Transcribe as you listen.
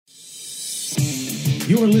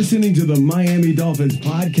You're listening to the Miami Dolphins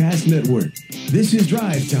Podcast Network. This is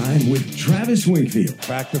Drive Time with Travis Wingfield.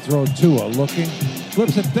 Back to throw Tua, looking,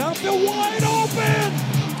 flips it downfield, wide open!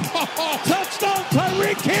 Touchdown,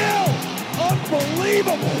 Tyreek Hill!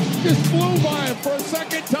 Unbelievable! Just flew by him for a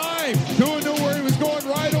second time. Tua knew where he was going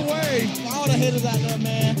right away. All the haters out there,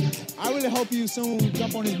 man. I really hope you soon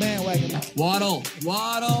jump on his bandwagon. Waddle.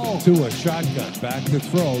 Tua, shotgun, back to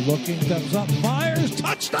throw, looking, steps up, fires,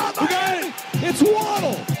 touchdown! You got it! It's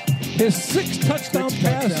Waddle! His sixth touchdown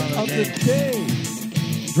pass of the day.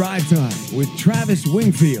 Drive Time with Travis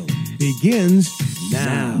Wingfield begins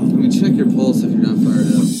now. Let me check your pulse if you're not fired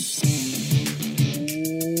up.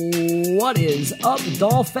 What is up,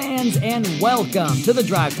 Dolphins, and welcome to the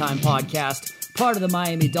Drive Time Podcast, part of the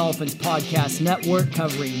Miami Dolphins Podcast Network,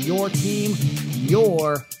 covering your team,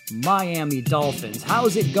 your Miami Dolphins.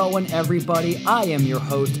 How's it going, everybody? I am your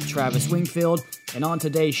host, Travis Wingfield, and on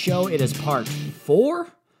today's show, it is part 4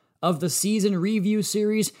 of the season review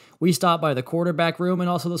series. We stop by the quarterback room and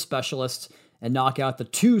also the specialists and knock out the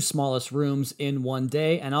 2 smallest rooms in one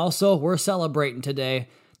day, and also we're celebrating today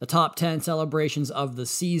the top 10 celebrations of the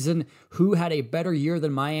season. Who had a better year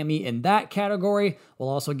than Miami in that category? We'll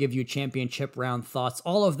also give you championship round thoughts.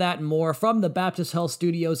 All of that and more from the Baptist Health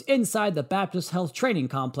Studios inside the Baptist Health Training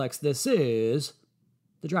Complex. This is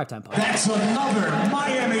the Drive Time Podcast. That's another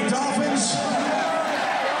Miami Dolphins.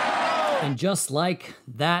 And just like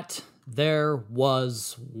that, there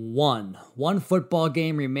was one. One football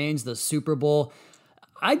game remains the Super Bowl.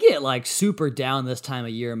 I get super down this time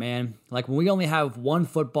of year, man. Like when we only have one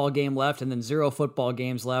football game left and then 0 football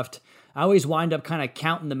games left, I always wind up kind of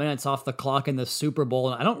counting the minutes off the clock in the Super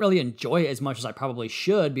Bowl. And I don't really enjoy it as much as I probably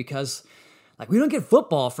should because we don't get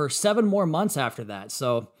football for 7 more months after that.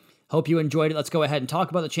 So hope you enjoyed it. Let's go ahead and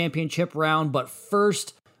talk about the championship round. But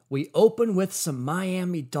first, we open with some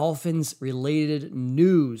Miami Dolphins related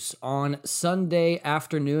news. On Sunday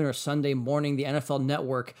afternoon or Sunday morning, the NFL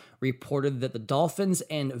Network reported that the Dolphins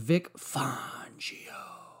and Vic Fangio,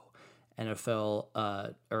 NFL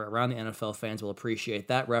or around the NFL fans will appreciate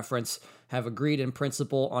that reference, have agreed in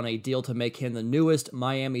principle on a deal to make him the newest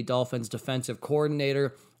Miami Dolphins defensive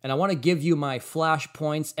coordinator. And I want to give you my flash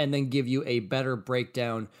points and then give you a better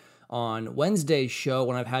breakdown on Wednesday's show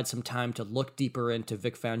when I've had some time to look deeper into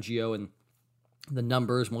Vic Fangio and the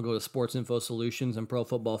numbers. We'll go to Sports Info Solutions and Pro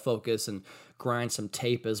Football Focus and grind some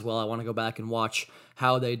tape as well. I want to go back and watch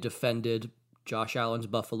how they defended Josh Allen's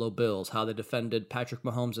Buffalo Bills, how they defended Patrick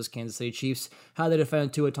Mahomes' Kansas City Chiefs, how they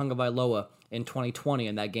defended Tua Tagovailoa in 2020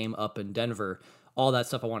 in that game up in Denver. All that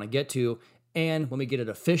stuff I want to get to. And when we get it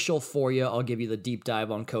official for you, I'll give you the deep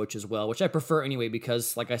dive on Coach as well, which I prefer anyway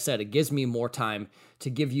because, like I said, it gives me more time to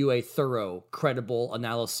give you a thorough, credible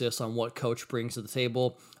analysis on what Coach brings to the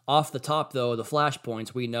table. Off the top, though, the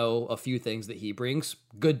flashpoints, we know a few things that he brings.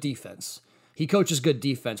 Good defense. He coaches good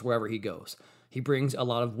defense wherever he goes. He brings a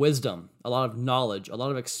lot of wisdom, a lot of knowledge, a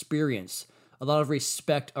lot of experience, a lot of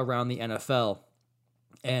respect around the NFL.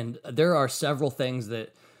 And there are several things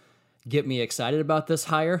that get me excited about this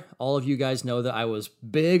hire. All of you guys know that I was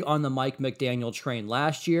big on the Mike McDaniel train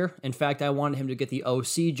last year. In fact, I wanted him to get the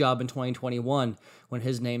OC job in 2021 when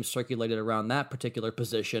his name circulated around that particular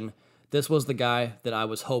position. This was the guy that I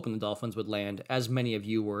was hoping the Dolphins would land, as many of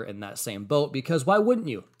you were in that same boat, because why wouldn't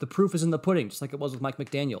you? The proof is in the pudding, just like it was with Mike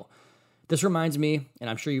McDaniel. This reminds me, and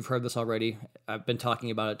I'm sure you've heard this already, I've been talking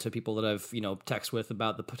about it to people that I've, text with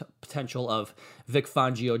about the potential of Vic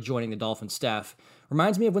Fangio joining the Dolphins staff.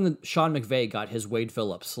 Reminds me of when Sean McVay got his Wade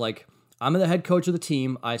Phillips. I'm the head coach of the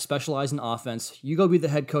team. I specialize in offense. You go be the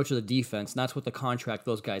head coach of the defense. And that's what the contract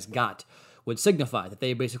those guys got would signify, that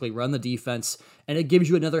they basically run the defense, and it gives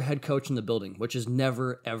you another head coach in the building, which is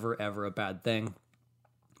never, ever, ever a bad thing.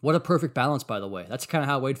 What a perfect balance, by the way. That's kind of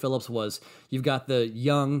how Wade Phillips was. You've got the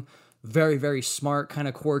young, very, very smart, kind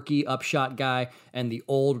of quirky, upshot guy, and the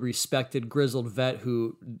old, respected, grizzled vet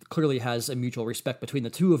who clearly has a mutual respect between the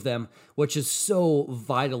two of them, which is so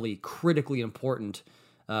vitally, critically important.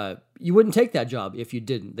 You wouldn't take that job if you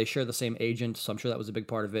didn't. They share the same agent, so I'm sure that was a big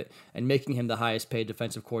part of it, and making him the highest paid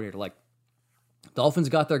defensive coordinator. Dolphins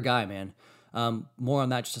got their guy, man. More on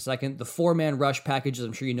that in just a second. The 4-man rush packages,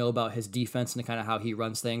 I'm sure you know about his defense and kind of how he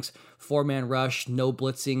runs things. 4-man rush, no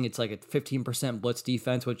blitzing. It's like a 15% blitz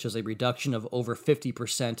defense, which is a reduction of over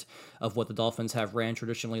 50% of what the Dolphins have ran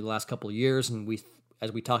traditionally the last couple of years. And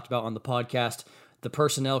as we talked about on the podcast, the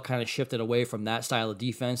personnel kind of shifted away from that style of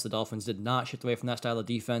defense. The Dolphins did not shift away from that style of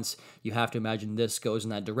defense. You have to imagine this goes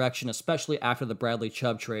in that direction, especially after the Bradley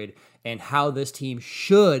Chubb trade, and how this team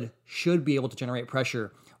should be able to generate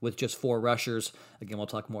pressure with just 4 rushers. Again, we'll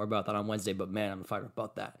talk more about that on Wednesday, but man, I'm fired up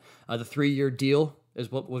about that. The 3-year deal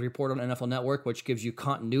is what was reported on NFL Network, which gives you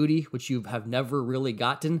continuity, which you have never really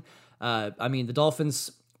gotten. I mean, the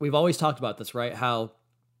Dolphins, we've always talked about this, right? How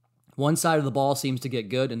one side of the ball seems to get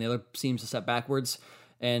good and the other seems to step backwards.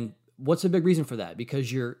 And what's a big reason for that?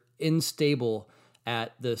 Because you're unstable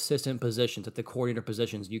at the assistant positions, at the coordinator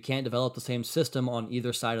positions. You can't develop the same system on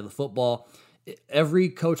either side of the football. Every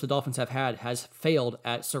coach the Dolphins have had has failed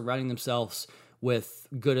at surrounding themselves with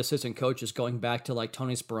good assistant coaches, going back to like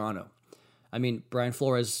Tony Sparano. I mean, Brian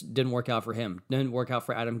Flores didn't work out for him. Didn't work out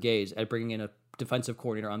for Adam Gase at bringing in a defensive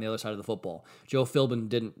coordinator on the other side of the football. Joe Philbin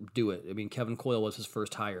didn't do it. I mean, Kevin Coyle was his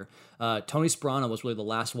first hire. Tony Sparano was really the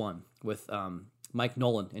last one with Mike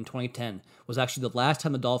Nolan in 2010. Was actually the last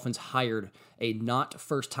time the Dolphins hired a not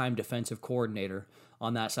first-time defensive coordinator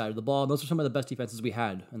on that side of the ball. And those are some of the best defenses we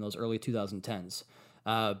had in those early 2010s.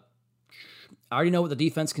 I already know what the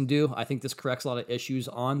defense can do. I think this corrects a lot of issues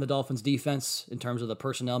on the Dolphins' defense in terms of the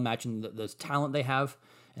personnel matching the talent they have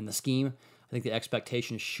and the scheme. I think the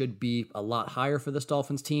expectations should be a lot higher for this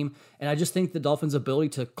Dolphins team. And I just think the Dolphins' ability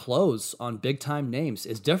to close on big-time names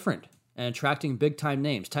is different and attracting big-time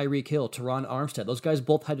names. Tyreek Hill, Teron Armstead, those guys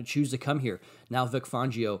both had to choose to come here. Now Vic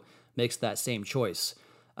Fangio makes that same choice.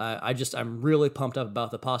 I'm really pumped up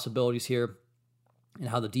about the possibilities here and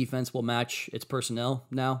how the defense will match its personnel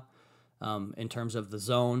now. In terms of the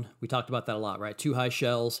zone, we talked about that a lot, right? 2 high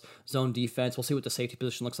shells, zone defense. We'll see what the safety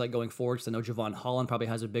position looks like going forward, because I know Javon Holland probably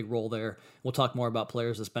has a big role there. We'll talk more about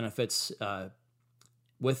players as benefits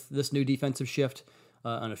with this new defensive shift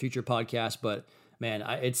on a future podcast. But man,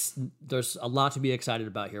 there's a lot to be excited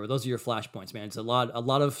about here. Those are your flashpoints, man. It's a lot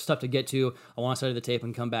of stuff to get to. I want to study the tape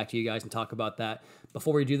and come back to you guys and talk about that.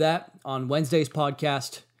 Before we do that, on Wednesday's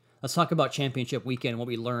podcast, let's talk about championship weekend, what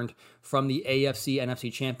we learned from the AFC,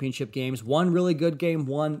 NFC championship games. One really good game,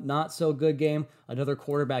 one not so good game. Another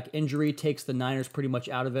quarterback injury takes the Niners pretty much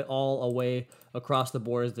out of it all away across the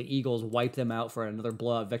board as the Eagles wipe them out for another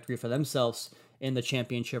blowout victory for themselves in the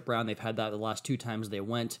championship round. They've had that the last 2 times they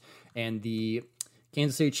went. And the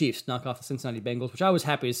Kansas City Chiefs knock off the Cincinnati Bengals, which I was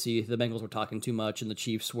happy to see. The Bengals were talking too much, and the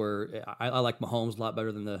Chiefs were... I like Mahomes a lot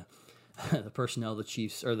better than the personnel the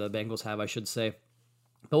Chiefs, or the Bengals have, I should say.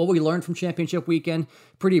 But what we learned from championship weekend,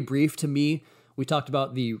 pretty brief to me. We talked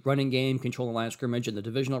about the running game, controlling the line of scrimmage, and the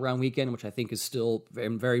divisional round weekend, which I think is still very,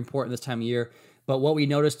 very important this time of year. But what we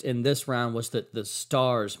noticed in this round was that the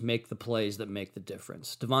stars make the plays that make the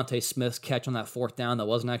difference. Devontae Smith's catch on that 4th down, that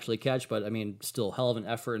wasn't actually a catch, but I mean, still hell of an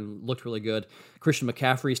effort and looked really good. Christian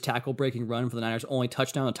McCaffrey's tackle-breaking run for the Niners' only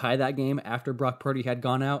touchdown to tie that game after Brock Purdy had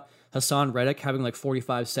gone out. Hassan Reddick having like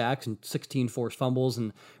 45 sacks and 16 forced fumbles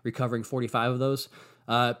and recovering 45 of those.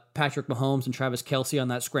 Patrick Mahomes and Travis Kelce on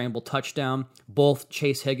that scramble touchdown. Both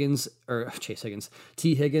T. Higgins and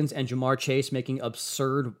Jamar Chase making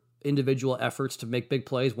absurd individual efforts to make big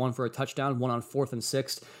plays, one for a touchdown, one on 4th and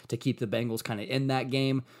 6th to keep the Bengals kind of in that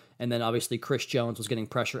game. And then obviously Chris Jones was getting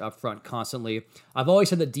pressure up front constantly. I've always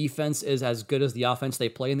said that defense is as good as the offense they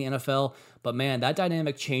play in the NFL, but man, that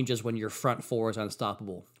dynamic changes when your front 4 is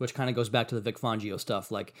unstoppable, which kind of goes back to the Vic Fangio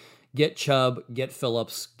stuff. Like, get Chubb, get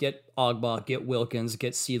Phillips, get Ogba, get Wilkins,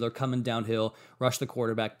 get Sealer coming downhill, rush the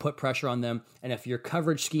quarterback, put pressure on them. And if your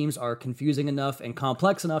coverage schemes are confusing enough and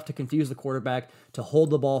complex enough to confuse the quarterback to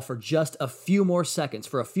hold the ball for just a few more seconds,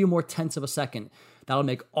 for a few more tenths of a second, that'll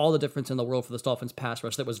make all the difference in the world for the Dolphins pass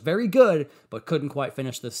rush that was very good, but couldn't quite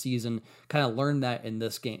finish this season. Kind of learned that in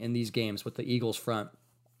this game, in these games with the Eagles front,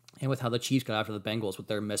 and with how the Chiefs got after the Bengals with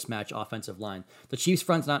their mismatched offensive line. The Chiefs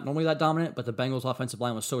front's not normally that dominant, but the Bengals offensive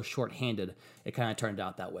line was so short-handed, it kind of turned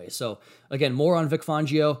out that way. So again, more on Vic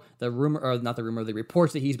Fangio. The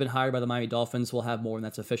reports that he's been hired by the Miami Dolphins. We'll have more, and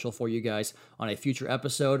that's official for you guys on a future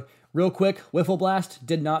episode. Real quick, Wiffle Blast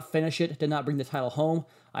did not finish it, did not bring the title home.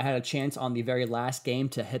 I had a chance on the very last game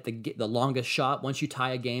to hit the longest shot. Once you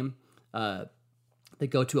tie a game, they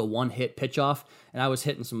go to a one-hit pitch-off, and I was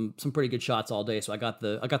hitting some pretty good shots all day, so I got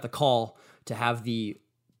the call to have the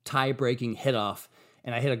tie-breaking hit-off,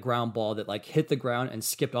 and I hit a ground ball that like hit the ground and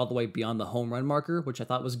skipped all the way beyond the home run marker, which I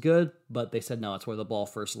thought was good, but they said no, it's where the ball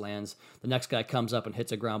first lands. The next guy comes up and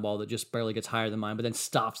hits a ground ball that just barely gets higher than mine, but then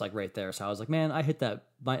stops like right there, so I was like, man, I hit that.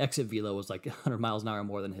 My exit velo was like 100 miles an hour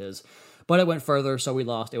more than his, but it went further, so we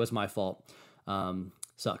lost. It was my fault.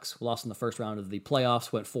 Sucks. We lost in the first round of the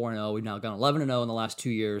playoffs, went 4-0. We've now gone 11-0 in the last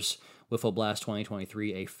 2 years. Wiffle Blast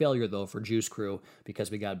 2023, a failure, though, for Juice Crew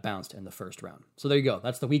because we got bounced in the first round. So there you go.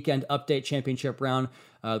 That's the weekend update championship round.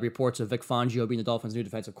 Reports of Vic Fangio being the Dolphins' new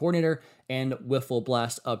defensive coordinator, and Wiffle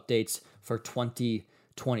Blast updates for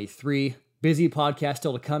 2023. Busy podcast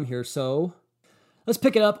still to come here, so Let's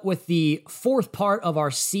pick it up with the fourth part of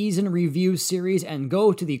our season review series and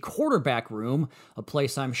go to the quarterback room, a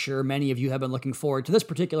place I'm sure many of you have been looking forward to this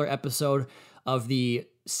particular episode of the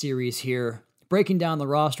series here, breaking down the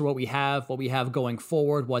roster, what we have going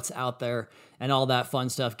forward, what's out there, and all that fun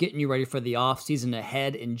stuff, getting you ready for the offseason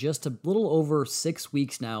ahead in just a little over 6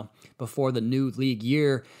 weeks now before the new league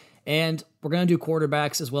year. And we're going to do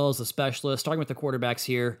quarterbacks as well as the specialists, starting with the quarterbacks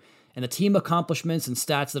here. And the team accomplishments and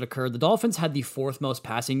stats that occurred, the Dolphins had the fourth most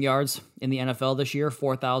passing yards in the NFL this year,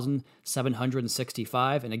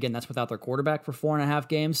 4,765. And again, that's without their quarterback for 4.5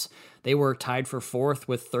 games. They were tied for fourth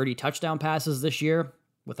with 30 touchdown passes this year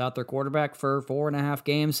without their quarterback for 4.5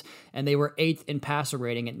 games. And they were 8th in passer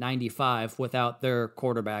rating at 95 without their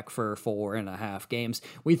quarterback for 4.5 games.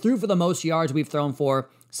 We threw for the most yards we've thrown for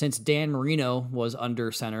since Dan Marino was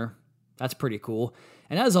under center. That's pretty cool.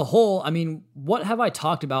 And as a whole, I mean, what have I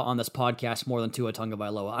talked about on this podcast more than Tua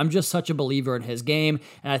Tagovailoa? I'm just such a believer in his game,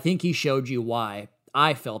 and I think he showed you why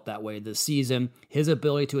I felt that way this season. His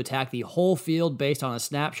ability to attack the whole field based on a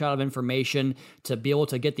snapshot of information, to be able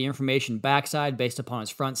to get the information backside based upon his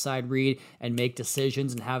front side read and make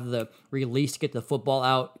decisions and have the release to get the football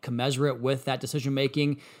out commensurate with that decision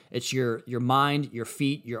making. It's your mind, your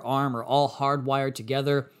feet, your arm are all hardwired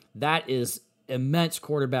together. That is immense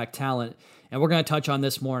quarterback talent. And we're going to touch on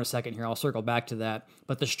this more in a second here. I'll circle back to that.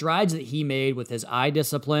 But the strides that he made with his eye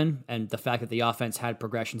discipline and the fact that the offense had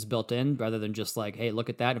progressions built in rather than just like, hey, look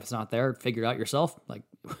at that. If it's not there, figure it out yourself. Like,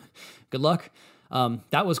 good luck.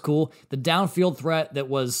 That was cool. The downfield threat that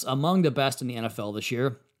was among the best in the NFL this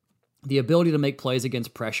year. The ability to make plays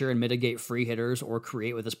against pressure and mitigate free hitters or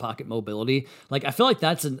create with his pocket mobility. Like, I feel like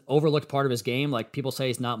that's an overlooked part of his game. Like, people say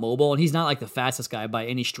he's not mobile, and he's not like the fastest guy by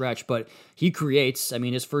any stretch, but he creates. I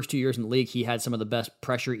mean, his first 2 years in the league, he had some of the best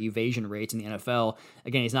pressure evasion rates in the NFL.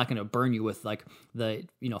 Again, he's not going to burn you with like the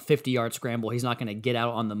 50-yard scramble. He's not going to get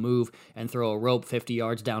out on the move and throw a rope 50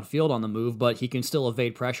 yards downfield on the move, but he can still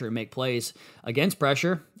evade pressure and make plays against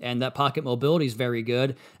pressure, and that pocket mobility is very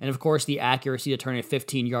good. And of course, the accuracy to turn a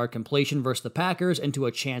 15-yard completion versus the Packers into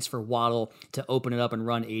a chance for Waddle to open it up and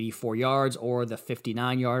run 84 yards, or the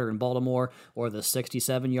 59-yarder in Baltimore, or the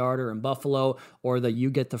 67-yarder in Buffalo, or the you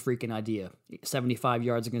get the freaking idea 75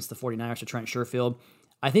 yards against the 49ers to Trent Sherfield.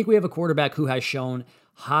 I think we have a quarterback who has shown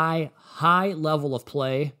high level of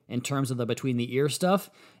play in terms of the between the ear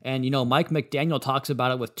stuff. And, Mike McDaniel talks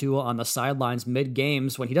about it with Tua on the sidelines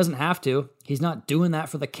mid-games when he doesn't have to. He's not doing that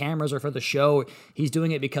for the cameras or for the show. He's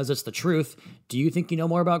doing it because it's the truth. Do you think you know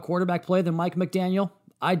more about quarterback play than Mike McDaniel?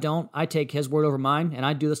 I don't. I take his word over mine, and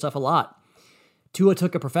I do this stuff a lot. Tua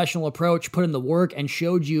took a professional approach, put in the work, and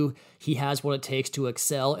showed you he has what it takes to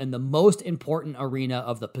excel in the most important arena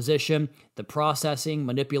of the position, the processing,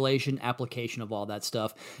 manipulation, application of all that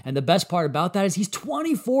stuff. And the best part about that is he's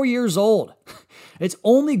 24 years old. It's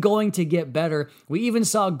only going to get better. We even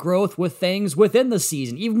saw growth with things within the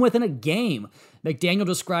season, even within a game. McDaniel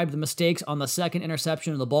described the mistakes on the second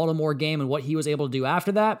interception in the Baltimore game and what he was able to do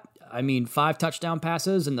after that. I mean, 5 touchdown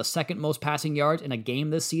passes and the second most passing yards in a game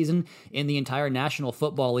this season in the entire National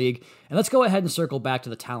Football League. And let's go ahead and circle back to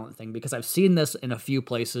the talent thing, because I've seen this in a few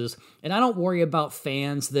places, and I don't worry about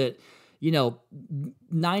fans that,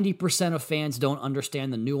 90% of fans don't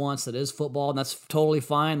understand the nuance that is football, and that's totally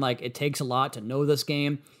fine. Like, it takes a lot to know this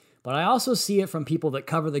game. But I also see it from people that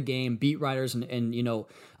cover the game, beat writers, and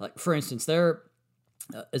like, for instance,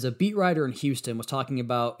 as a beat writer in Houston was talking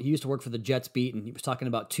about, he used to work for the Jets beat, and he was talking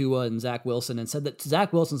about Tua and Zach Wilson and said that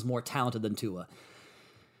Zach Wilson's more talented than Tua.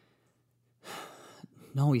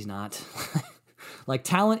 No, he's not. Like,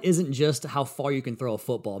 talent isn't just how far you can throw a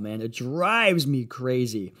football, man. It drives me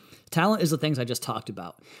crazy. Talent is the things I just talked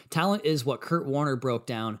about. Talent is what Kurt Warner broke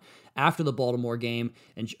down after the Baltimore game,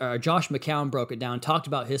 and Josh McCown broke it down, talked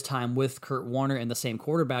about his time with Kurt Warner in the same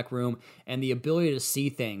quarterback room and the ability to see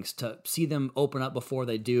things, to see them open up before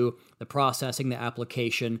they do, the processing, the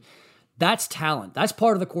application. That's talent. That's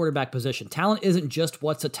part of the quarterback position. Talent isn't just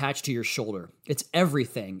what's attached to your shoulder. It's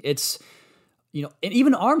everything. It's, and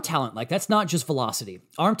even arm talent, like, that's not just velocity.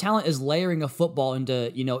 Arm talent is layering a football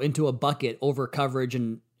into a bucket over coverage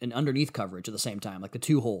and underneath coverage at the same time, like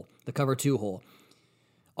the cover two hole.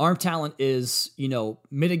 Arm talent is,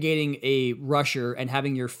 mitigating a rusher and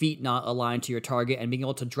having your feet not aligned to your target and being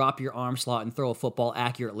able to drop your arm slot and throw a football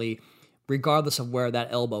accurately, regardless of where that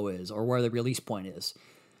elbow is or where the release point is.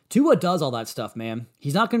 Tua does all that stuff, man.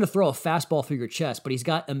 He's not going to throw a fastball through your chest, but he's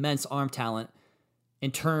got immense arm talent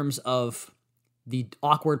in terms of the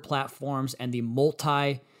awkward platforms and the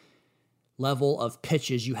multi-level of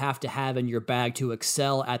pitches you have to have in your bag to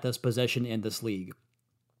excel at this position in this league.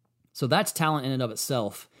 So that's talent in and of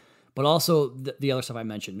itself. but also the other stuff I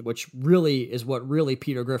mentioned, which really is what really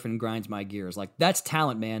Peter Griffin grinds my gears. Like, that's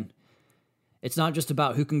talent, man. It's not just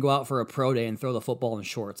about who can go out for a pro day and throw the football in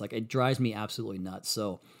shorts. Like, it drives me absolutely nuts.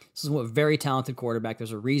 So this is a very talented quarterback.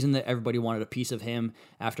 There's a reason that everybody wanted a piece of him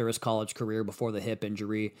after his college career before the hip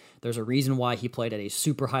injury. There's a reason why he played at a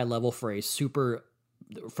super high level for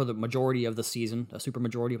the majority of the season. A super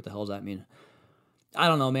majority? What the hell does that mean? I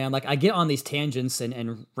don't know, man. Like, I get on these tangents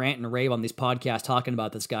and rant and rave on these podcasts talking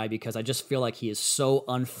about this guy because I just feel like he is so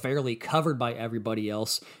unfairly covered by everybody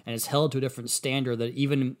else and is held to a different standard that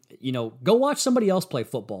even, go watch somebody else play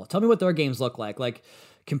football. Tell me what their games look like. Like,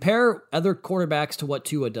 compare other quarterbacks to what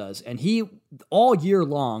Tua does. And he, all year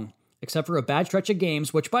long, except for a bad stretch of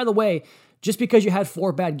games, which, by the way, just because you had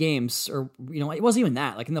 4 bad games, or, it wasn't even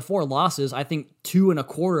that. Like, in the 4 losses, I think 2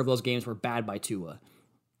 1/4 of those games were bad by Tua.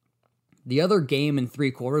 The other game in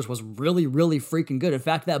 3 quarters was really, really freaking good. In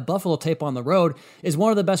fact, that Buffalo tape on the road is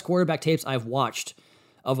one of the best quarterback tapes I've watched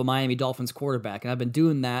of a Miami Dolphins quarterback, and I've been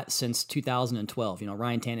doing that since 2012,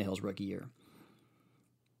 Ryan Tannehill's rookie year.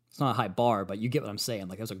 It's not a high bar, but you get what I'm saying.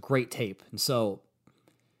 Like, it was a great tape. And so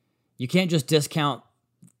you can't just discount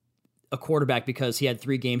a quarterback because he had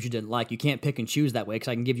 3 games you didn't like. You can't pick and choose that way because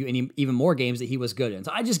I can give you even more games that he was good in.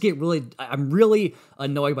 So I'm really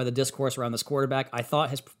annoyed by the discourse around this quarterback. I thought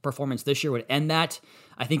his performance this year would end that.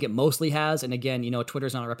 I think it mostly has. And again,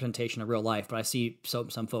 Twitter's not a representation of real life, but I see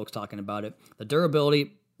some folks talking about it. The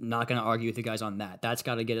durability, not going to argue with you guys on that. That's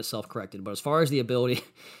got to get itself corrected. But as far as the ability,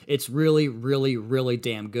 it's really, really, really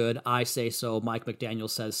damn good. I say so. Mike McDaniel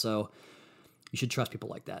says so. You should trust people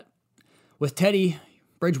like that. With Teddy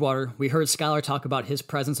Bridgewater, we heard Skylar talk about his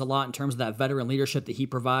presence a lot in terms of that veteran leadership that he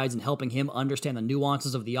provides and helping him understand the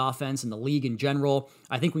nuances of the offense and the league in general.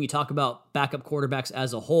 I think when you talk about backup quarterbacks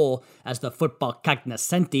as a whole, as the football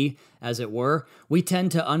cognoscenti, as it were, we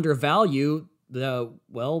tend to undervalue the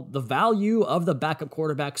value of the backup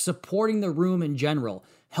quarterback supporting the room in general,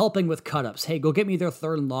 helping with cut-ups. Hey, go get me their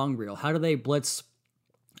 3rd and long reel. How do they blitz,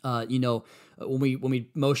 when we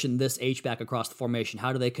motion this H-back across the formation?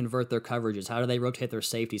 How do they convert their coverages? How do they rotate their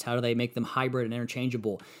safeties? How do they make them hybrid and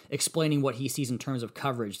interchangeable? Explaining what he sees in terms of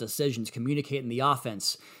coverage, decisions, communicating the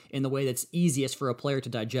offense in the way that's easiest for a player to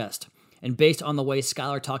digest. And based on the way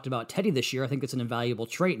Skylar talked about Teddy this year, I think it's an invaluable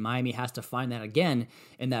trait. Miami has to find that again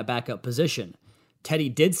in that backup position. Teddy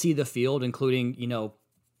did see the field, including,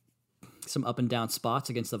 some up and down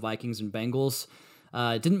spots against the Vikings and Bengals.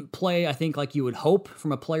 Didn't play, I think, like you would hope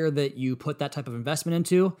from a player that you put that type of investment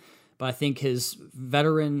into, but I think his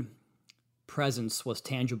veteran presence was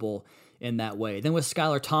tangible in that way. Then with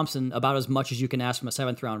Skylar Thompson, about as much as you can ask from a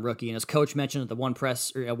 7th-round rookie, and as coach mentioned at one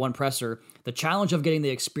presser, the challenge of getting the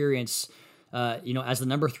experience, as the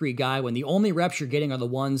number 3 guy, when the only reps you're getting are the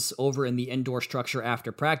ones over in the indoor structure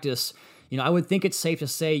after practice. I would think it's safe to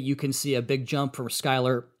say you can see a big jump from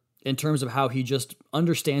Skylar in terms of how he just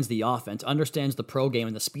understands the offense, understands the pro game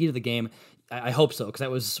and the speed of the game. I hope so, because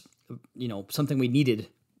that was, something we needed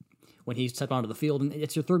when he stepped onto the field. And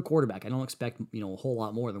it's your 3rd quarterback. I don't expect, a whole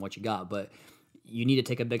lot more than what you got, but you need to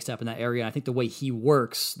take a big step in that area. And I think the way he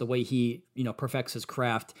works, the way he, perfects his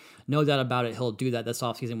craft, no doubt about it, he'll do that this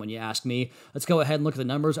offseason when you ask me. Let's go ahead and look at the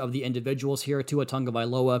numbers of the individuals here. Tua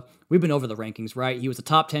Tagovailoa, we've been over the rankings, right? He was a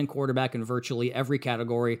top 10 quarterback in virtually every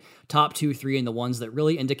category, top 2, 3 in the ones that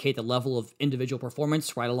really indicate the level of individual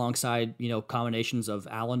performance, right alongside, combinations of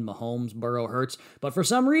Allen, Mahomes, Burrow, Hurts. But for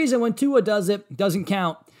some reason, when Tua does it doesn't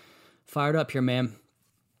count. Fired up here, man.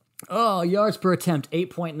 Oh, yards per attempt,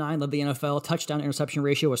 8.9, led the NFL. Touchdown interception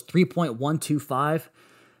ratio was 3.125.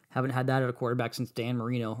 Haven't had that at a quarterback since Dan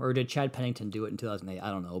Marino. Or did Chad Pennington do it in 2008?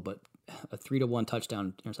 I don't know, but a 3-to-1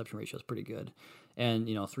 touchdown interception ratio is pretty good. And,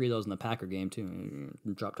 3 of those in the Packer game, too.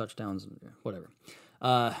 Drop touchdowns, whatever.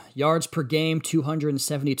 Yards per game,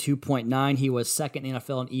 272.9. He was 2nd in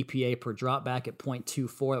NFL in EPA per dropback at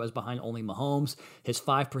 0.24. That was behind only Mahomes. His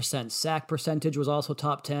 5% sack percentage was also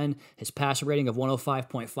top 10. His passer rating of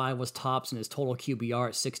 105.5 was tops, and his total QBR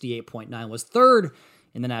at 68.9 was 3rd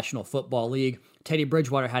in the National Football League. Teddy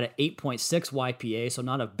Bridgewater had an 8.6 YPA, so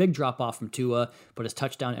not a big drop-off from Tua, but his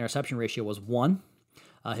touchdown interception ratio was 1.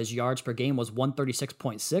 His yards per game was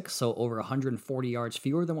 136.6, so over 140 yards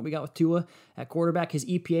fewer than what we got with Tua at quarterback. His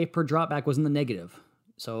EPA per dropback was in the negative,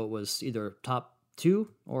 so it was either top 2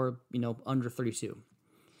 or, under 32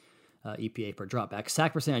 EPA per dropback.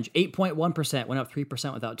 Sack percentage, 8.1%, went up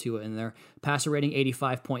 3% without Tua in there. Passer rating,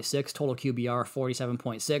 85.6, total QBR,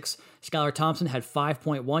 47.6. Skylar Thompson had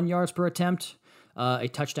 5.1 yards per attempt, a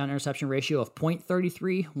touchdown interception ratio of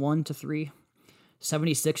 0.33, 1-3.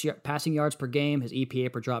 76 passing yards per game. His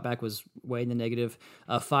EPA per dropback was way in the negative.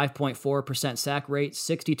 5.4% sack rate,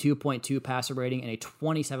 62.2 passer rating, and a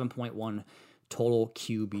 27.1 total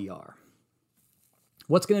QBR.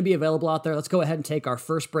 What's going to be available out there? Let's go ahead and take our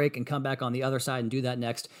first break and come back on the other side and do that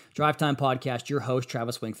next. Drive Time Podcast, your host,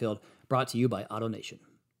 Travis Wingfield, brought to you by AutoNation.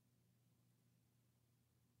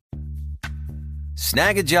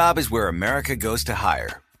 Snag a Job is where America goes to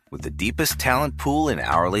hire, with the deepest talent pool in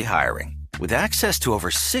hourly hiring. With access to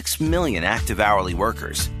over 6 million active hourly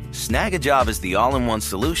workers, Snag a Job is the all-in-one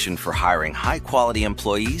solution for hiring high-quality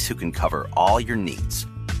employees who can cover all your needs.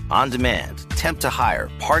 On demand, temp to hire,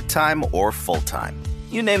 part-time or full-time.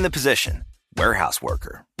 You name the position. Warehouse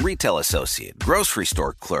worker, retail associate, grocery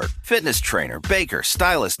store clerk, fitness trainer, baker,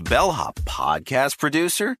 stylist, bellhop, podcast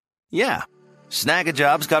producer. Yeah, Snag a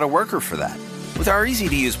Job's got a worker for that. With our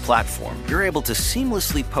easy-to-use platform, you're able to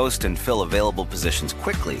seamlessly post and fill available positions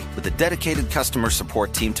quickly with a dedicated customer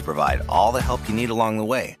support team to provide all the help you need along the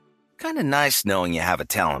way. Kind of nice knowing you have a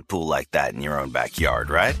talent pool like that in your own backyard,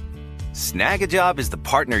 right? Snag a Job is the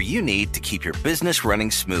partner you need to keep your business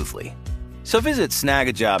running smoothly. So visit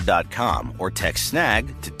snagajob.com or text snag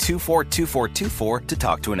to 242424 to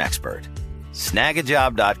talk to an expert.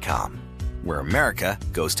 Snagajob.com, where America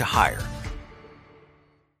goes to hire.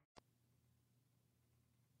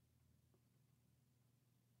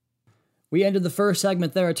 We ended the first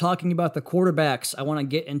segment there talking about the quarterbacks. I want to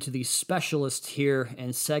get into the specialist here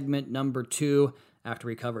in segment number 2 after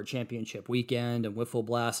we cover championship weekend and Wiffle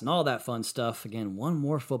Blast and all that fun stuff. Again, one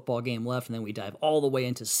more football game left, and then we dive all the way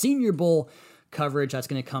into Senior Bowl coverage. That's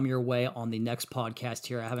going to come your way on the next podcast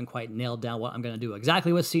here. I haven't quite nailed down what I'm going to do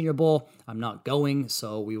exactly with Senior Bowl. I'm not going,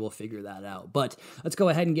 so we will figure that out. But let's go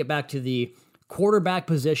ahead and get back to the quarterback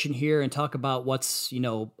position here and talk about what's,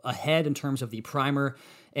 ahead in terms of the primer.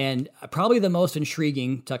 And probably the most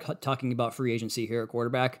intriguing, talking about free agency here at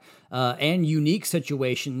quarterback, and unique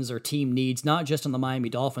situations or team needs, not just on the Miami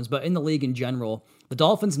Dolphins, but in the league in general. The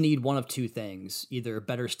Dolphins need one of two things: either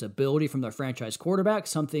better stability from their franchise quarterback,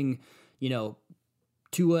 something,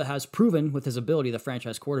 Tua has proven with his ability, the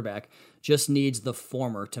franchise quarterback, just needs the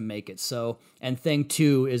former to make it so. And thing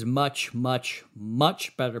two is much, much,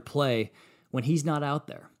 much better play when he's not out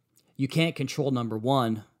there. You can't control number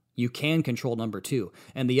one. You can control number two.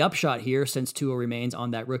 And the upshot here, since Tua remains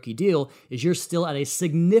on that rookie deal, is you're still at a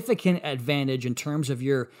significant advantage in terms of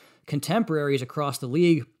your contemporaries across the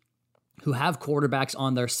league who have quarterbacks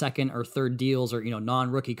on their second or third deals or,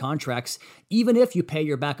 non-rookie contracts, even if you pay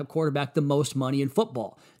your backup quarterback the most money in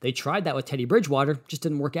football. They tried that with Teddy Bridgewater, just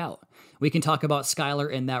didn't work out. We can talk about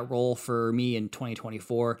Skyler in that role for me in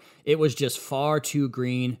 2024. It was just far too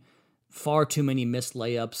green. Far too many missed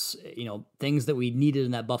layups, things that we needed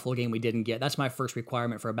in that Buffalo game we didn't get. That's my first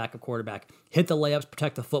requirement for a backup quarterback. Hit the layups,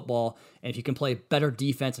 protect the football, and if you can play better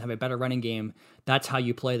defense and have a better running game, that's how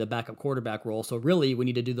you play the backup quarterback role. So really, we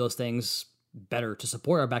need to do those things better to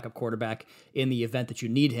support our backup quarterback in the event that you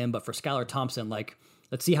need him. But for Skylar Thompson,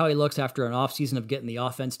 let's see how he looks after an offseason of getting the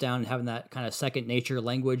offense down and having that kind of second nature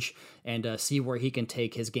language and see where he can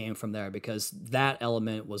take his game from there, because that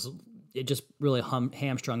element it just really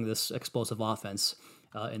hamstrung this explosive offense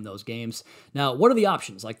in those games. Now, what are the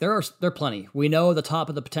options? There are plenty. We know the top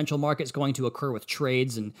of the potential market is going to occur with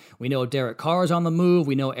trades, and we know Derek Carr is on the move.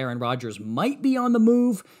 We know Aaron Rodgers might be on the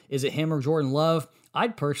move. Is it him or Jordan Love?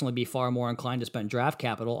 I'd personally be far more inclined to spend draft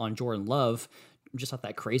capital on Jordan Love. I'm just not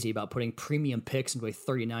that crazy about putting premium picks into a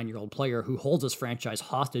 39-year-old player who holds his franchise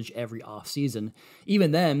hostage every offseason.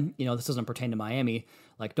 Even then, this doesn't pertain to Miami.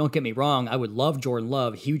 Don't get me wrong, I would love Jordan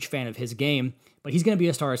Love, huge fan of his game, but he's going to be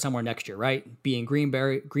a starter somewhere next year, right? Be in Green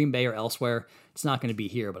Bay or elsewhere. It's not going to be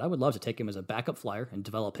here, but I would love to take him as a backup flyer and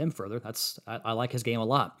develop him further. I like his game a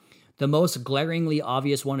lot. The most glaringly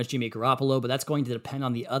obvious one is Jimmy Garoppolo, but that's going to depend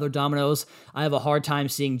on the other dominoes. I have a hard time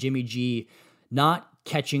seeing Jimmy G not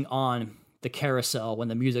catching on the carousel when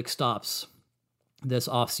the music stops this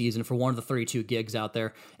offseason for one of the 32 gigs out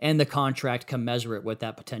there, and the contract commensurate with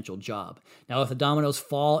that potential job. Now, if the dominoes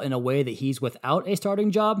fall in a way that he's without a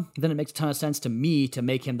starting job, then it makes a ton of sense to me to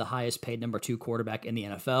make him the highest paid number 2 quarterback in the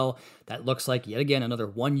NFL. That looks like, yet again, another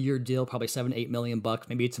 1-year deal, probably $7-8 million bucks.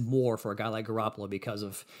 Maybe it's more for a guy like Garoppolo because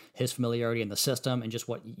of his familiarity in the system and just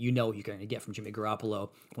what you're going to get from Jimmy Garoppolo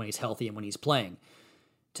when he's healthy and when he's playing.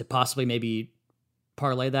 To possibly maybe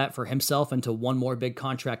parlay that for himself into one more big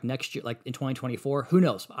contract next year, in 2024. Who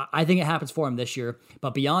knows? I think it happens for him this year.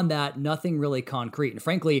 But beyond that, nothing really concrete. And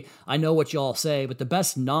frankly, I know what y'all say, but the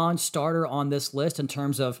best non-starter on this list in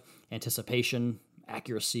terms of anticipation,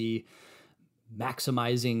 accuracy,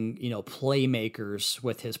 maximizing, playmakers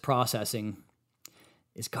with his processing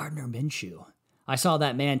is Gardner Minshew. I saw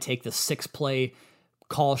that man take the 6-play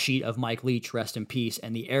call sheet of Mike Leach, rest in peace,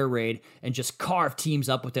 and the air raid, and just carve teams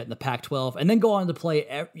up with it in the Pac-12, and then go on to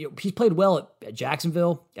play. He's played well at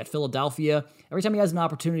Jacksonville, at Philadelphia. Every time he has an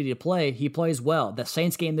opportunity to play, he plays well. The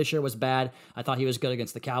Saints game this year was bad. I thought he was good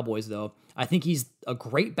against the Cowboys, though. I think he's a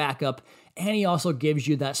great backup, and he also gives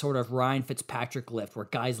you that sort of Ryan Fitzpatrick lift where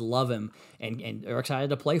guys love him and are excited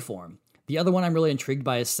to play for him. The other one I'm really intrigued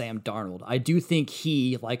by is Sam Darnold. I do think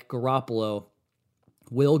he, like Garoppolo,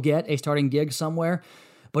 will get a starting gig somewhere.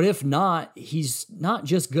 But if not, he's not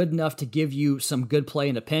just good enough to give you some good play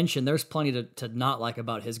in a pinch, and there's plenty to not like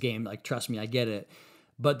about his game. Like, trust me, I get it.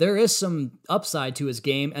 But there is some upside to his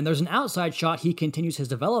game, and there's an outside shot he continues his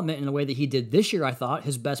development in a way that he did this year, I thought,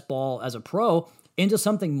 his best ball as a pro, into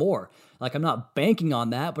something more. Like, I'm not banking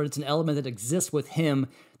on that, but it's an element that exists with him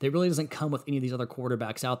that really doesn't come with any of these other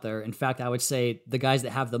quarterbacks out there. In fact, I would say the guys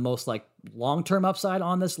that have the most like long-term upside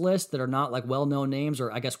on this list that are not like well-known names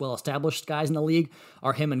or I guess well-established guys in the league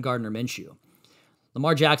are him and Gardner Minshew.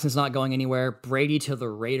 Lamar Jackson's not going anywhere. Brady to the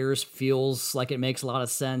Raiders feels like it makes a lot of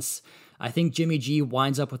sense. I think Jimmy G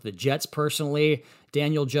winds up with the Jets personally.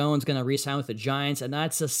 Daniel Jones going to re-sign with the Giants, and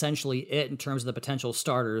that's essentially it in terms of the potential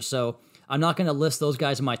starters. So I'm not going to list those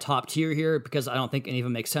guys in my top tier here because I don't think any of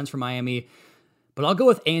them make sense for Miami. But I'll go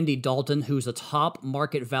with Andy Dalton, who's the top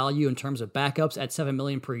market value in terms of backups at $7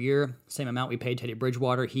 million per year. Same amount we paid Teddy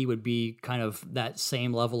Bridgewater. He would be kind of that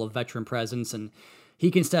same level of veteran presence, and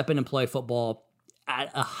he can step in and play football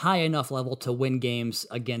at a high enough level to win games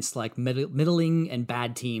against like middling and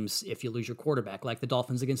bad teams if you lose your quarterback, like the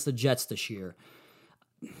Dolphins against the Jets this year.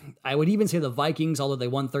 I would even say the Vikings, although they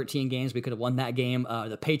won 13 games, we could have won that game.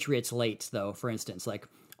 The Patriots late, though, for instance, like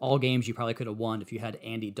all games you probably could have won if you had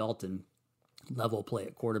Andy Dalton level play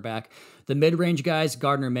at quarterback. The mid-range guys,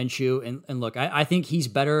 Gardner Minshew, and look, I think he's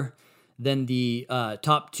better than the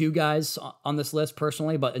top two guys on this list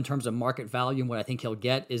personally, but in terms of market value and what I think he'll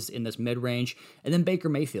get is in this mid-range. And then Baker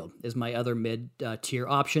Mayfield is my other mid-tier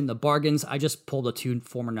option. The bargains, I just pulled the two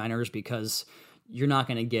former Niners because you're not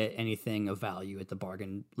going to get anything of value at the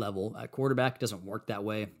bargain level at quarterback. It doesn't work that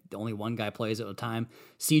way. The only one guy plays at a time.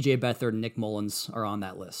 CJ Beathard and Nick Mullins are on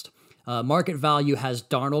that list. Market value has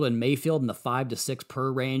Darnold and Mayfield in the 5 to 6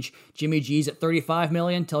 per range. Jimmy G's at $35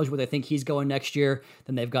 million, tells you where they think he's going next year.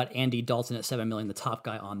 Then they've got Andy Dalton at $7 million, the top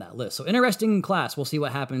guy on that list. So interesting class. We'll see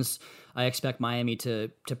what happens. I expect Miami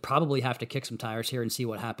to probably have to kick some tires here and see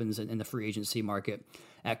what happens in the free agency market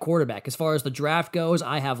at quarterback. As far as the draft goes,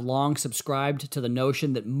 I have long subscribed to the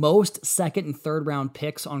notion that most second and third round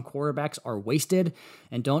picks on quarterbacks are wasted.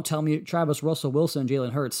 And don't tell me Travis Russell Wilson and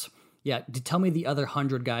Jalen Hurts. Yeah, tell me the other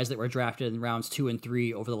 100 guys that were drafted in rounds 2 and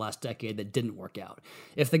 3 over the last decade that didn't work out.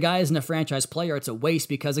 If the guy isn't a franchise player, it's a waste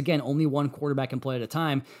because, again, only one quarterback can play at a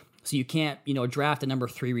time. So you can't, draft a number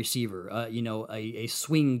 3 receiver, a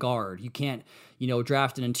swing guard. You can't,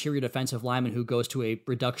 draft an interior defensive lineman who goes to a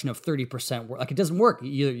reduction of 30%. Like, it doesn't work.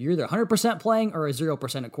 You're either 100% playing or a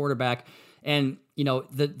 0% at quarterback. And,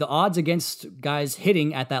 the odds against guys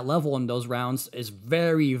hitting at that level in those rounds is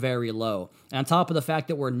very, very low. And on top of the fact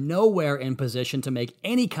that we're nowhere in position to make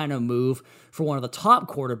any kind of move for one of the top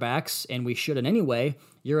quarterbacks, and we shouldn't anyway,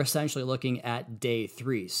 you're essentially looking at day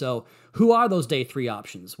 3. So who are those day 3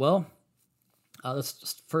 options? Well,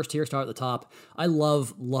 let's first here start at the top. I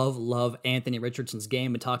love Anthony Richardson's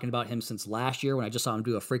game. Been talking about him since last year when I just saw him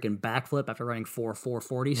do a freaking backflip after running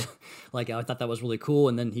 4.40s. Like, I thought that was really cool.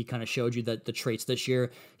 And then he kind of showed you that the traits this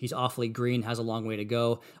year. He's awfully green, has a long way to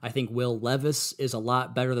go. I think Will Levis is a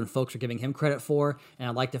lot better than folks are giving him credit for. And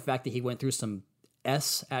I like the fact that he went through some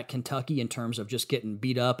at Kentucky in terms of just getting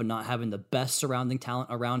beat up and not having the best surrounding talent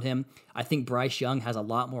around him. I think Bryce Young has a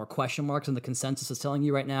lot more question marks than the consensus is telling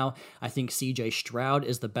you right now. I think CJ Stroud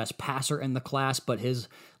is the best passer in the class, but his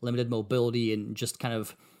limited mobility and just kind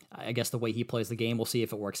of, I guess, the way he plays the game, we'll see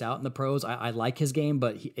if it works out in the pros. I like his game,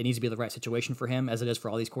 but it needs to be the right situation for him, as it is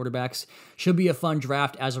for all these quarterbacks. Should be a fun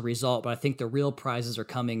draft as a result, but I think the real prizes are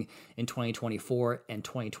coming in 2024 and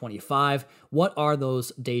 2025. What are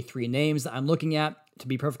those day 3 names that I'm looking at? To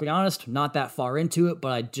be perfectly honest, not that far into it,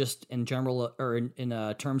 but I just, in general, or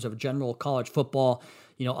in terms of general college football,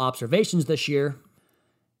 observations this year.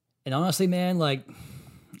 And honestly, man, like,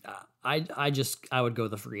 I would go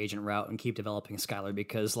the free agent route and keep developing Skylar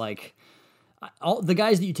because, like, all the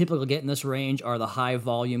guys that you typically get in this range are the high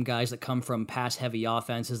volume guys that come from pass heavy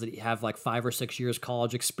offenses that have like 5 or 6 years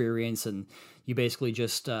college experience, and you basically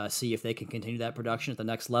just see if they can continue that production at the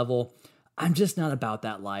next level. I'm just not about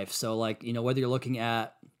that life. So, like, whether you're looking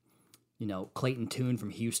at, Clayton Tune from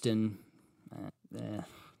Houston,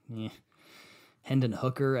 Hendon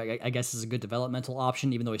Hooker, I guess is a good developmental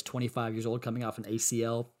option, even though he's 25 years old coming off an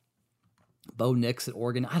ACL. Bo Nix at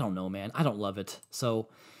Oregon. I don't know, man. I don't love it. So,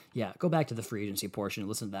 yeah, go back to the free agency portion and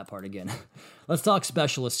listen to that part again. Let's talk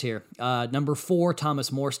specialists here. Number 4, Thomas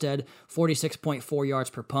Morstead, 46.4 yards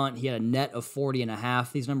per punt. He had a net of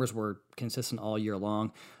 40.5. These numbers were consistent all year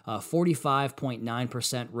long.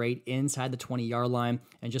 45.9% rate inside the 20-yard line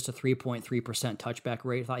and just a 3.3% touchback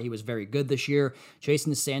rate. I thought he was very good this year.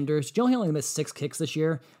 Jason Sanders, he only missed 6 kicks this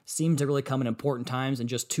year. Seemed to really come in important times, and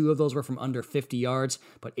just 2 of those were from under 50 yards,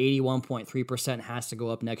 but 81.3% has to go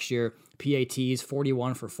up next year. PATs,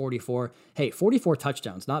 41 for 44. Hey, 44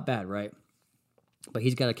 touchdowns, not bad, right? But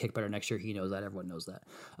he's got to kick better next year. He knows that. Everyone knows that.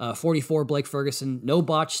 44, Blake Ferguson. No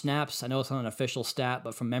botch snaps. I know it's not an official stat,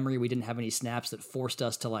 but from memory, we didn't have any snaps that forced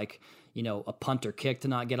us to, a punt or kick to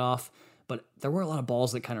not get off. But there were a lot of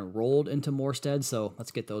balls that kind of rolled into Morstead, so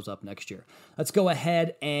let's get those up next year. Let's go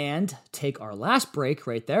ahead and take our last break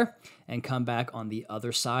right there and come back on the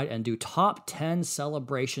other side and do top 10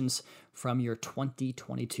 celebrations from your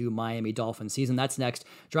 2022 Miami Dolphins season. That's next.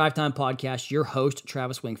 Drive Time Podcast, your host,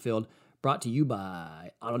 Travis Wingfield, brought to you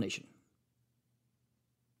by AutoNation.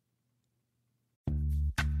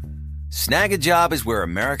 Snag a Job is where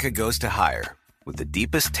America goes to hire, with the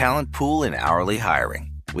deepest talent pool in hourly hiring.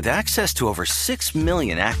 With access to over 6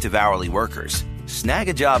 million active hourly workers, Snag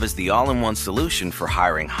a Job is the all-in-one solution for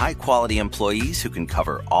hiring high-quality employees who can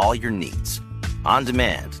cover all your needs. On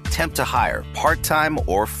demand, temp to hire, part-time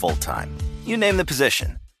or full-time. You name the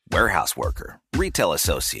position. Warehouse worker, retail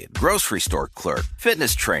associate, grocery store clerk,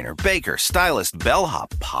 fitness trainer, baker, stylist,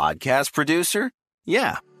 bellhop, podcast producer.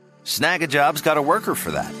 Yeah, Snag a Job's got a worker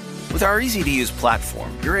for that. With our easy-to-use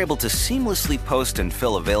platform, you're able to seamlessly post and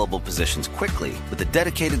fill available positions quickly with a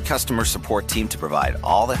dedicated customer support team to provide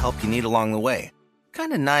all the help you need along the way.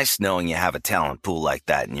 Kind of nice knowing you have a talent pool like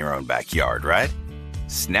that in your own backyard, right?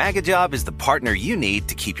 Snag a Job is the partner you need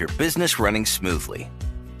to keep your business running smoothly.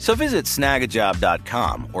 So visit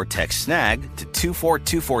snagajob.com or text snag to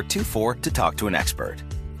 242424 to talk to an expert.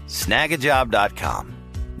 Snagajob.com,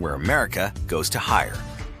 where America goes to hire.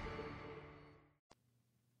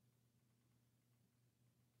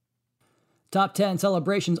 Top 10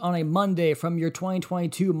 celebrations on a Monday from your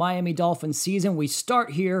 2022 Miami Dolphins season. We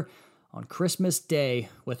start here on Christmas Day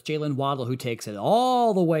with Jalen Waddle, who takes it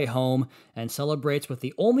all the way home and celebrates with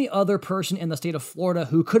the only other person in the state of Florida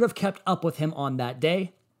who could have kept up with him on that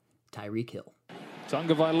day, Tyreek Hill.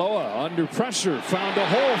 Tagovailoa under pressure, found a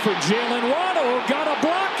hole for Jalen Waddle, got a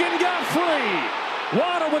block and got free.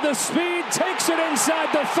 Waddle with the speed, takes it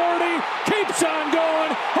inside the 30, keeps on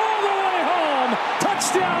going, all the way home.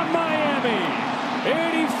 Touchdown Miami.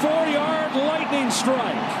 84-yard lightning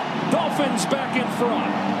strike. Dolphins back in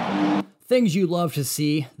front. Things you love to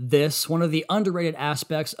see. One of the underrated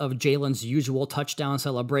aspects of Jalen's usual touchdown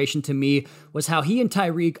celebration to me was how he and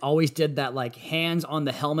Tyreek always did that hands on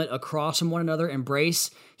the helmet across from one another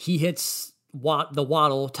embrace. He hits the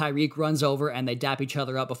Waddle, Tyreek runs over, and they dap each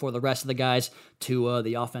other up before the rest of the guys to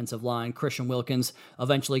the offensive line. Christian Wilkins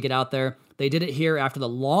eventually get out there. They did it here after the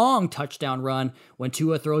long touchdown run when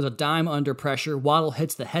Tua throws a dime under pressure. Waddle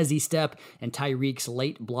hits the hezzy step, and Tyreek's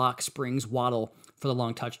late block springs Waddle for the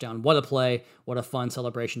long touchdown. What a play. What a fun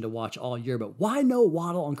celebration to watch all year. But why no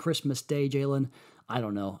Waddle on Christmas Day, Jalen? I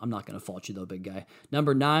don't know. I'm not going to fault you, though, big guy.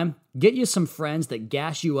 Number 9, get you some friends that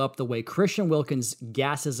gas you up the way Christian Wilkins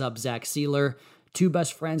gasses up Zach Sealer. 2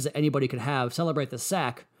 best friends that anybody could have. Celebrate the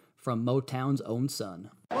sack from Motown's own son.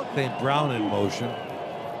 St. Brown in motion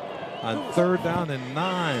on 3rd down and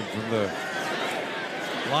 9 from the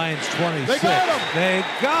Lions 26. They got him. They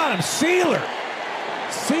got him. Sealer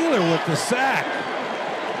with the sack.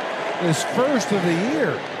 His first of the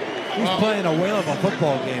year. He's playing a whale of a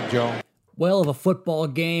football game, Joe. Whale of a football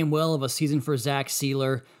game, whale of a season for Zach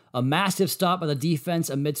Sealer. A massive stop by the defense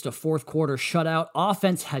amidst a fourth quarter shutout.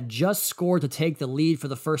 Offense had just scored to take the lead for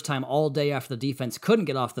the first time all day after the defense couldn't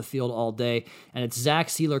get off the field all day. And it's Zach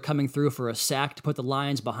Sealer coming through for a sack to put the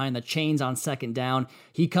Lions behind the chains on 2nd down.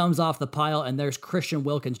 He comes off the pile, and there's Christian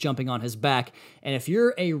Wilkins jumping on his back. And if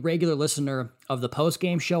you're a regular listener of the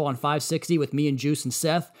post-game show on 560 with me and Juice and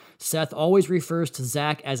Seth always refers to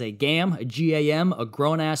Zach as a GAM, a G-A-M, a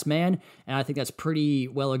grown-ass man. And I think that's pretty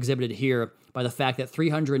well exhibited here by the fact that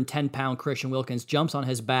 310-pound Christian Wilkins jumps on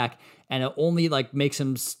his back, and it only makes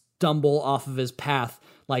him stumble off of his path,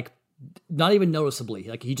 not even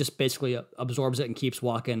noticeably. He just basically absorbs it and keeps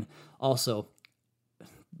walking. Also,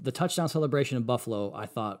 the touchdown celebration in Buffalo, I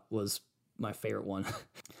thought, was my favorite one.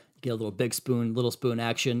 Get a little big spoon, little spoon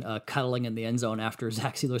action, cuddling in the end zone after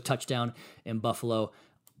Zach Sealer's touchdown in Buffalo.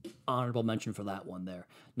 Honorable mention for that one there.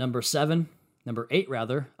 Number 7, Number 8,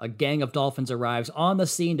 a gang of Dolphins arrives on the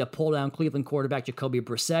scene to pull down Cleveland quarterback Jacoby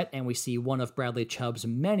Brissett, and we see one of Bradley Chubb's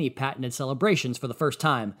many patented celebrations for the first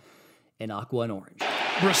time in aqua and orange.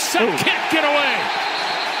 Brissett can't get away.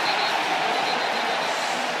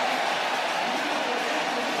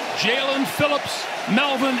 Jalen Phillips,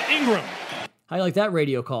 Melvin Ingram. How do you like that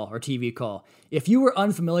radio call or TV call? If you were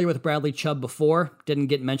unfamiliar with Bradley Chubb before, didn't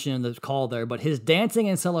get mentioned in the call there, but his dancing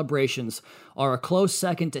and celebrations are a close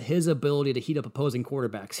second to his ability to heat up opposing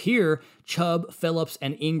quarterbacks. Here, Chubb, Phillips,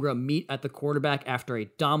 and Ingram meet at the quarterback after a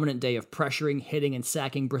dominant day of pressuring, hitting, and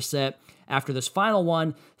sacking Brissett. After this final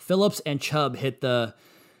one, Phillips and Chubb hit the...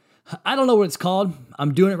 I don't know what it's called.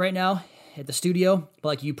 I'm doing it right now at the studio, but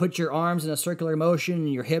like you put your arms in a circular motion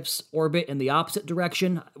and your hips orbit in the opposite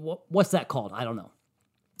direction. What's that called? I don't know.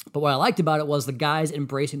 But what I liked about it was the guys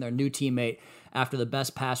embracing their new teammate after the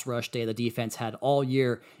best pass rush day the defense had all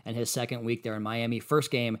year and his second week there in Miami.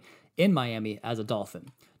 First game in Miami as a Dolphin.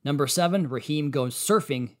 Number 7, Raheem goes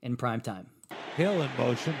surfing in primetime. Hill in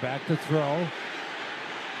motion, back to throw.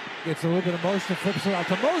 Gets a little bit of motion, flips it out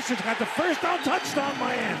to Mostert's got the first down touchdown,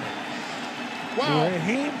 Miami. Wow.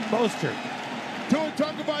 Raheem Mostert. Tua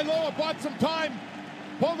Tagovailoa bought some time,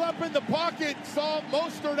 pulled up in the pocket, saw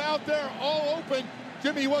Mostert out there all open.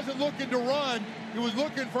 Jimmy wasn't looking to run. He was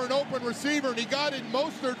looking for an open receiver, and he got it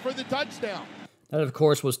Mostert for the touchdown. That, of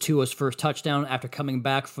course, was Tua's first touchdown after coming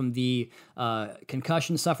back from the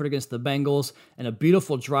concussion suffered against the Bengals, and a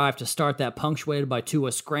beautiful drive to start that, punctuated by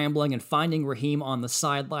Tua scrambling and finding Raheem on the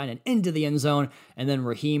sideline and into the end zone, and then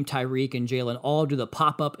Raheem, Tyreek, and Jalen all do the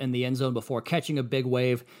pop-up in the end zone before catching a big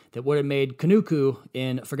wave that would have made Kanuku,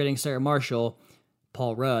 in forgetting Sarah Marshall,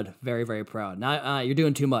 Paul Rudd, very, very proud. Now you're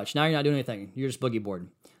doing too much. Now you're not doing anything. You're just boogie boarding.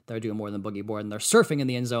 They're doing more than boogie boarding. They're surfing in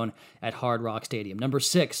the end zone at Hard Rock Stadium. Number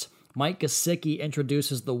 6, Mike Gesicki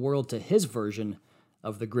introduces the world to his version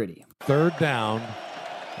of the gritty. 3rd down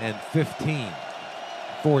and 15.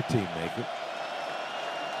 14 make it.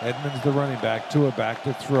 Edmonds the running back, Tua back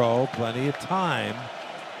to throw. Plenty of time.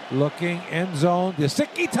 Looking, end zone.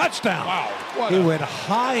 Gesicki touchdown. Wow. He went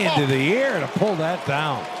high into the air to pull that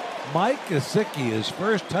down. Mike Gesicki, his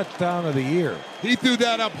first touchdown of the year. He threw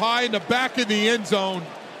that up high in the back of the end zone,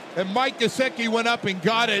 and Mike Gesicki went up and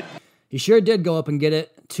got it. He sure did go up and get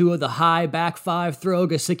it. Tua the high back 5 throw,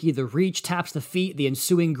 Gesicki the reach, taps the feet, the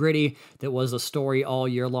ensuing gritty that was the story all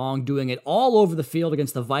year long, doing it all over the field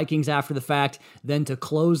against the Vikings after the fact, then to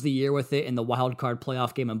close the year with it in the wild card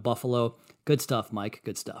playoff game in Buffalo. Good stuff, Mike.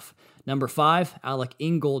 Good stuff. Number 5, Alec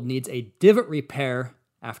Ingold needs a divot repair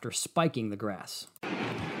after spiking the grass.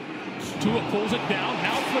 Tua pulls it down,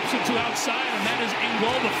 now flips it to outside, and that is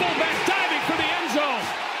Ingold, the fullback diving for the end zone.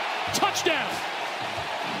 Touchdown.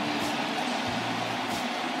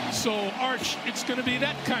 So, Arch, it's going to be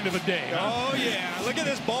that kind of a day, huh? Oh, yeah. Look at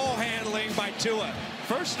this ball handling by Tua.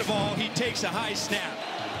 First of all, he takes a high snap.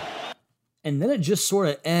 And then it just sort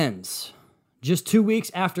of ends. Just 2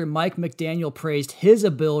 weeks after Mike McDaniel praised his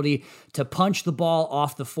ability to punch the ball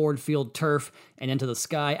off the Ford Field turf and into the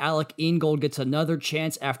sky, Alec Ingold gets another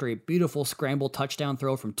chance after a beautiful scramble touchdown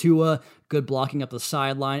throw from Tua, good blocking up the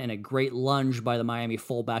sideline, and a great lunge by the Miami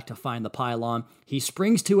fullback to find the pylon. He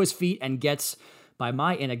springs to his feet and gets, by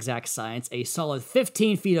my inexact science, a solid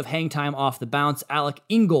 15 feet of hang time off the bounce. Alec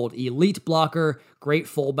Ingold, elite blocker, great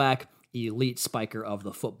fullback, elite spiker of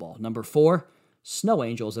the football. Number 4, Snow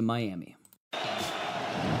Angels in Miami.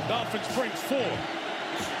 Dolphins bring 4.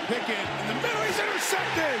 Pickett in the middle, he's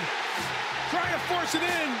intercepted. Trying to force it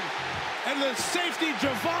in. And the safety,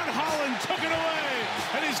 Javon Holland, took it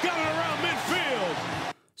away. And he's got it around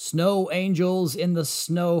midfield. Snow Angels in the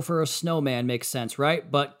snow for a snowman makes sense,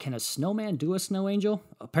 right? But can a snowman do a snow angel?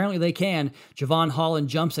 Apparently they can. Javon Holland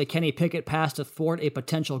jumps a Kenny Pickett pass to thwart a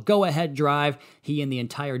potential go-ahead drive. He and the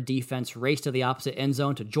entire defense race to the opposite end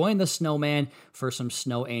zone to join the snowman for some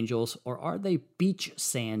snow angels. Or are they beach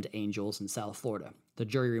sand angels in South Florida? The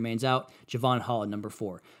jury remains out. Javon Holland, number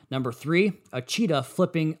 4. Number 3, a cheetah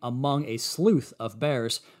flipping among a sleuth of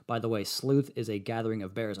bears. By the way, sleuth is a gathering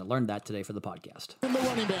of bears. I learned that today for the podcast. In the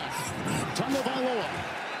running back, Tagovailoa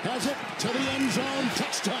has it to the end zone.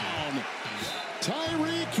 Touchdown.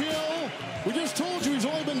 Tyreek Hill. We just told you he's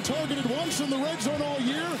only been targeted once in the red zone all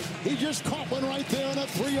year. He just caught one right there on a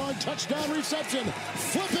 3-yard touchdown reception.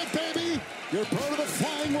 Flip it, baby. You're part of the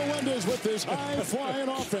Flying Melendez with this high-flying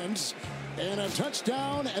offense. And a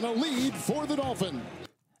touchdown and a lead for the Dolphins.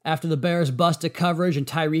 After the Bears bust a coverage and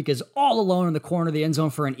Tyreek is all alone in the corner of the end zone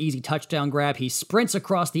for an easy touchdown grab, he sprints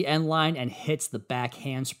across the end line and hits the back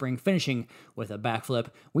handspring, finishing with a backflip.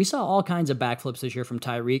 We saw all kinds of backflips this year from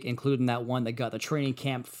Tyreek, including that one that got the training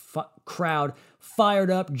camp crowd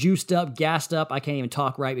fired up, juiced up, gassed up. I can't even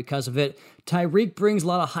talk right because of it. Tyreek brings a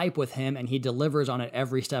lot of hype with him, and he delivers on it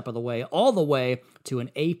every step of the way, all the way to an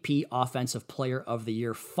AP Offensive Player of the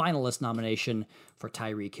Year finalist nomination for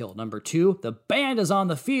Tyreek Hill. Number 2, the band is on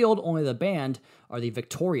the field, only the band are the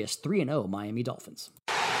victorious 3-0 Miami Dolphins.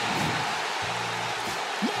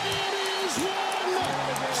 Miami's won!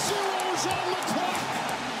 Zeros on the clock!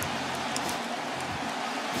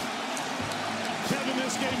 Kevin,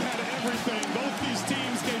 this game had everything. Both these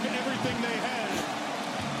teams gave everything they had.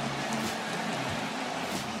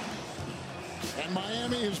 And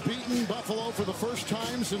Miami has beaten Buffalo for the first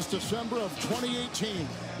time since December of 2018.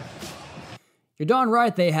 You're darn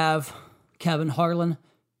right they have, Kevin Harlan.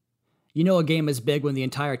 You know a game is big when the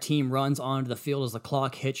entire team runs onto the field as the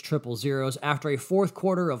clock hits triple zeros. After a fourth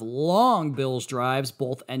quarter of long Bills drives,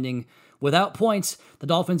 both ending without points, the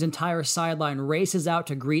Dolphins' entire sideline races out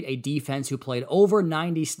to greet a defense who played over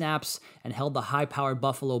 90 snaps and held the high-powered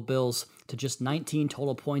Buffalo Bills to just 19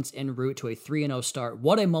 total points en route to a 3-0 start.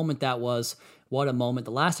 What a moment that was. What a moment.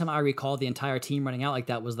 The last time I recall the entire team running out like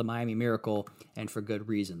that was the Miami Miracle, and for good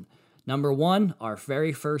reason. Number 1, our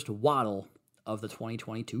very first Waddle of the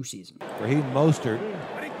 2022 season. Raheem Mostert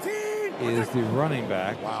is the running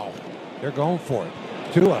back. Wow. They're going for it.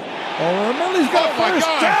 Tua. Oh, Millie's got a first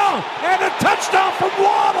down and a touchdown from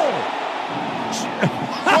Waddle.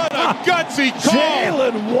 What a gutsy call.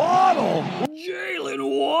 Jalen Waddle.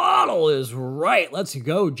 Jalen Waddle is right. Let's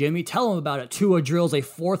go, Jimmy. Tell him about it. Tua drills a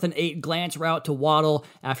 4th and 8 glance route to Waddle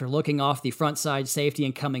after looking off the front side safety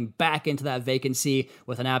and coming back into that vacancy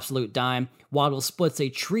with an absolute dime. Waddle splits a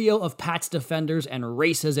trio of Pats defenders and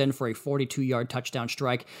races in for a 42-yard touchdown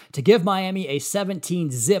strike to give Miami a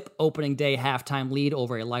 17-zip opening day halftime lead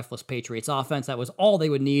over a lifeless Patriots offense. That was all they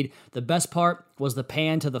would need. The best part was the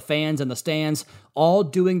pan to the fans in the stands, all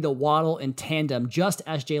doing the Waddle in tandem just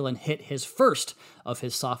as Jalen hit his first of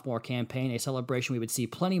his sophomore campaign, a celebration we would see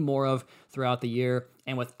plenty more of throughout the year,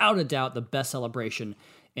 and without a doubt the best celebration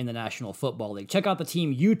in the National Football League. Check out the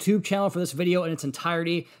team YouTube channel for this video in its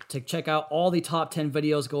entirety. To check out all the top 10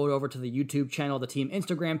 videos, go over to the YouTube channel, the team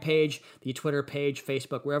Instagram page, the Twitter page,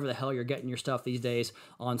 Facebook, wherever the hell you're getting your stuff these days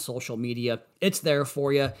on social media. It's there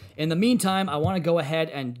for you. In the meantime, I want to go ahead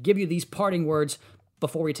and give you these parting words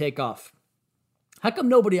before we take off. How come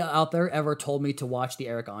nobody out there ever told me to watch the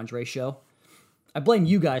Eric Andre show? I blame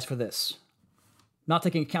you guys for this. Not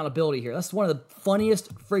taking accountability here. That's one of the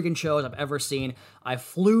funniest friggin' shows I've ever seen. I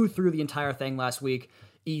flew through the entire thing last week.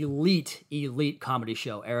 Elite comedy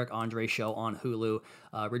show. Eric Andre show on Hulu.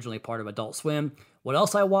 Originally part of Adult Swim. What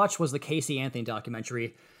else I watched was the Casey Anthony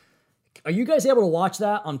documentary. Are you guys able to watch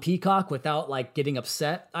that on Peacock without getting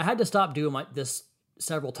upset? I had to stop doing this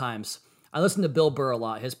several times. I listen to Bill Burr a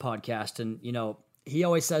lot, his podcast, and he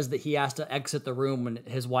always says that he has to exit the room when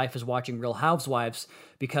his wife is watching Real Housewives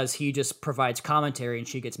because he just provides commentary and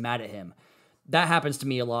she gets mad at him. That happens to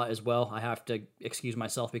me a lot as well. I have to excuse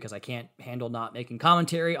myself because I can't handle not making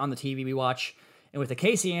commentary on the TV we watch. And with the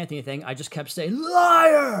Casey Anthony thing, I just kept saying,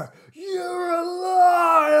 "Liar! You're a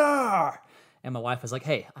liar!" And my wife was like,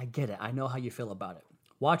 "Hey, I get it. I know how you feel about it.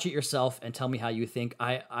 Watch it yourself and tell me how you think."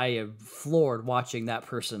 I am floored watching that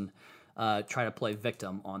person try to play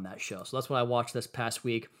victim on that show. So that's what I watched this past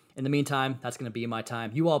week. In the meantime, that's going to be my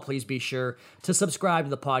time. You all please be sure to subscribe to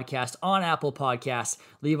the podcast on Apple Podcasts.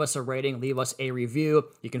 Leave us a rating. Leave us a review.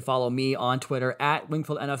 You can follow me on Twitter at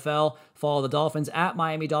Wingfield NFL. Follow the Dolphins at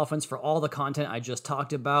Miami Dolphins for all the content I just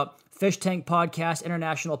talked about. Fish Tank Podcast,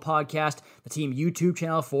 International Podcast, the team YouTube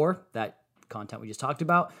channel for that content we just talked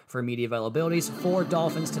about, for media availabilities for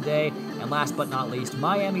Dolphins Today, and last but not least,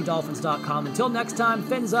 MiamiDolphins.com. Until next time,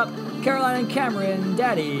 fins up, Caroline and Cameron,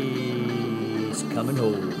 Daddy's coming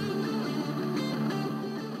home.